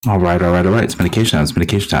All right. It's medication time. It's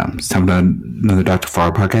medication time. It's time for another Dr.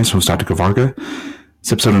 Farr podcast. Host Dr. Kavarga.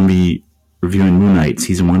 This episode, I'm going to be reviewing Moon Knight,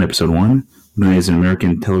 Season 1, Episode 1. Moon Knight is an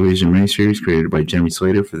American television miniseries created by Jeremy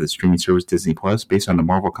Slater for the streaming service Disney Plus, based on the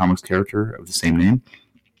Marvel Comics character of the same name.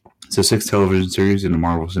 It's a 6th television series in the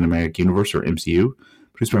Marvel Cinematic Universe, or MCU,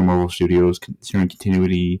 produced by Marvel Studios, considering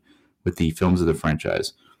continuity with the films of the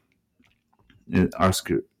franchise. It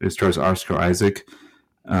stars Oscar Isaac,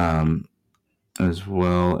 as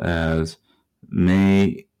well as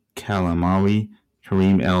May Kalamawi,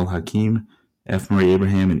 Kareem El Hakim, F. Murray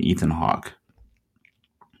Abraham, and Ethan Hawke.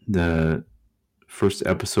 The first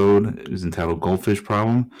episode is entitled Goldfish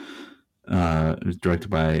Problem. It was directed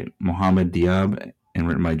by Mohammed Diab and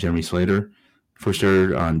written by Jeremy Slater. First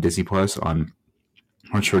aired on Disney Plus on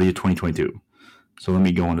March 30th, 2022. So let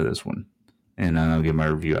me go into this one, and I'll give my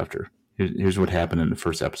review after. Here's what happened in the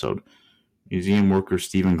first episode. Museum worker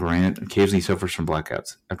Stephen Grant occasionally suffers from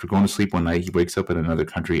blackouts. After going to sleep one night, he wakes up in another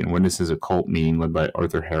country and witnesses a cult meeting led by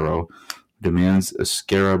Arthur Harrow, who demands a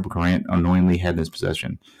scarab Grant unknowingly had in his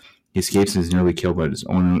possession. He escapes and is nearly killed, but is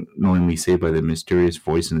unknowingly saved by the mysterious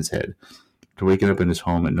voice in his head. After waking up in his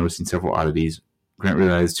home and noticing several oddities, Grant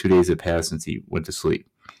realized 2 days had passed since he went to sleep.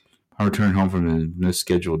 Upon returning home from his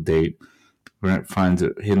misscheduled date, Grant finds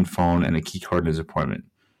a hidden phone and a key card in his apartment.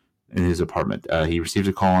 He receives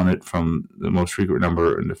a call on it from the most frequent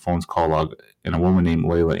number in the phone's call log, and a woman named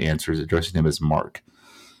Layla answers, addressing him as Mark.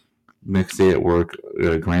 Next day at work,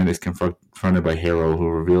 Grant is confronted by Harrow, who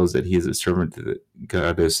reveals that he is a servant to the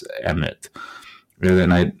goddess Ammit. Later that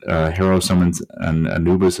night, Harrow summons an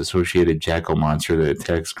Anubis-associated jackal monster that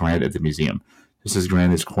attacks Grant at the museum. Just as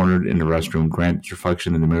Grant is cornered in the restroom, Grant's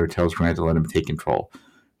reflection in the mirror tells Grant to let him take control.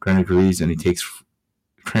 Grant agrees, and he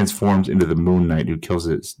transforms into the Moon Knight, who kills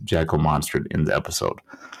this jackal monster in the episode.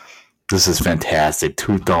 This is fantastic.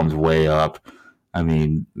 2 thumbs way up. I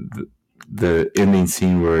mean, the ending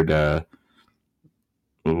scene where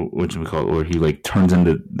where he like turns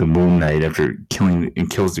into the Moon Knight after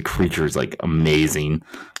kills the creature is like amazing.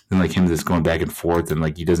 And like him just going back and forth and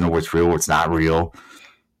like he doesn't know what's real, what's not real.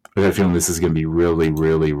 I got a feeling this is going to be really,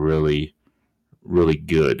 really, really, really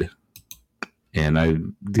good. And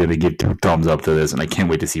I'm going to give 2 thumbs up to this, and I can't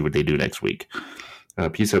wait to see what they do next week.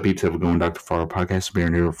 Peace out, peeps. Have a good one. Dr. Farr podcast. Bear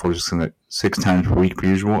near 4 to 6 times per week per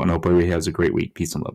usual, and I hope everybody has a great week. Peace and love.